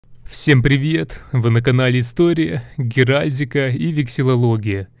Всем привет! Вы на канале История, Геральдика и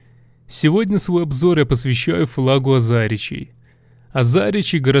Вексилология. Сегодня свой обзор я посвящаю флагу Озаричей.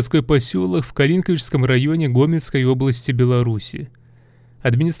 Озаричи – городской поселок в Калинковичском районе Гомельской области Беларуси.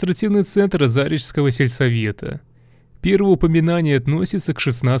 Административный центр Озаричского сельсовета. Первое упоминание относится к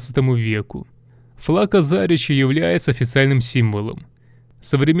XVI веку. Флаг Озаричей является официальным символом.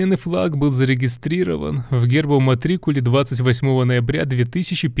 Современный флаг был зарегистрирован в гербовом матрикуле 28 ноября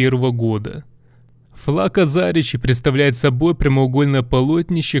 2001 года. Флаг Озаричей представляет собой прямоугольное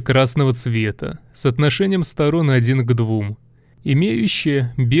полотнище красного цвета с отношением сторон 1 к 2,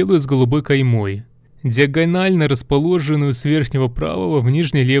 имеющее белую с голубой каймой, диагонально расположенную с верхнего правого в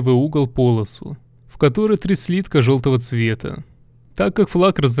нижний левый угол полосу, в которой 3 слитка желтого цвета. Так как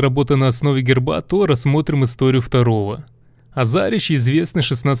флаг разработан на основе герба, то рассмотрим историю второго. Озаричи известны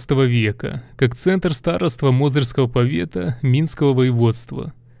с XVI века, как центр староства Мозырского повета Минского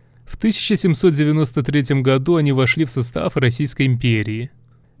воеводства. В 1793 году они вошли в состав Российской империи,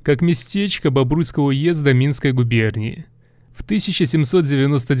 как местечко Бобруйского уезда Минской губернии. В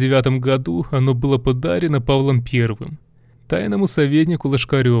 1799 году оно было подарено Павлом I, тайному советнику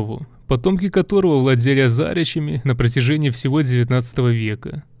Лошкареву, потомки которого владели Озаричами на протяжении всего XIX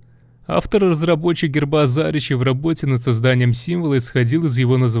века. Автор-разработчик герба Озаричей в работе над созданием символа исходил из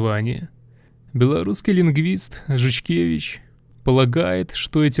его названия. Белорусский лингвист Жучкевич полагает,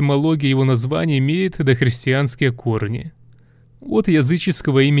 что этимология его названия имеет дохристианские корни. От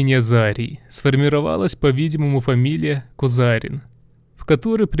языческого имени Озарий сформировалась, по-видимому, фамилия Козарин, в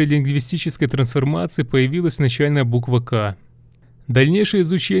которой при лингвистической трансформации появилась начальная буква «К». Дальнейшее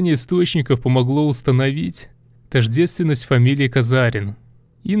изучение источников помогло установить тождественность фамилии Козарин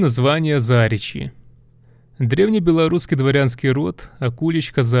и название Озаричи. Древнебелорусский дворянский род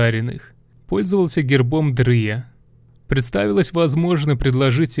Акулич-Казариных пользовался гербом Дрыя. Представилось возможным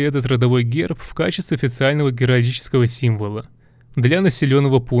предложить этот родовой герб в качестве официального геральдического символа для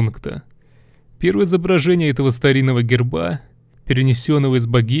населенного пункта. Первое изображение этого старинного герба, перенесенного из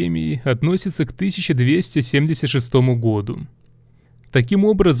Богемии, относится к 1276 году. Таким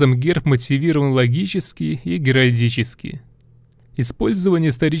образом, герб мотивирован логически и геральдически. Использование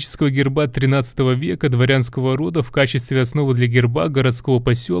исторического герба XIII века дворянского рода в качестве основы для герба городского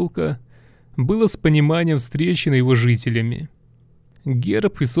поселка было с пониманием встречено его жителями.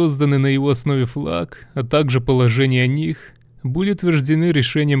 Герб и созданный на его основе флаг, а также положения о них, были утверждены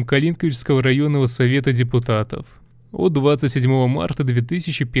решением Калинковичского районного совета депутатов от 27 марта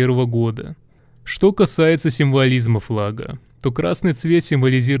 2001 года. Что касается символизма флага, то красный цвет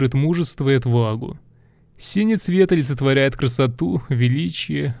символизирует мужество и отвагу. Синий цвет олицетворяет красоту,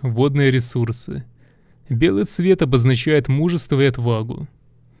 величие, водные ресурсы. Белый цвет обозначает мужество и отвагу.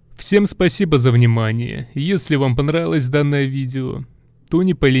 Всем спасибо за внимание. Если вам понравилось данное видео, то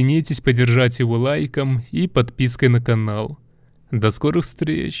не поленитесь поддержать его лайком и подпиской на канал. До скорых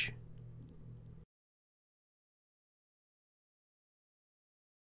встреч!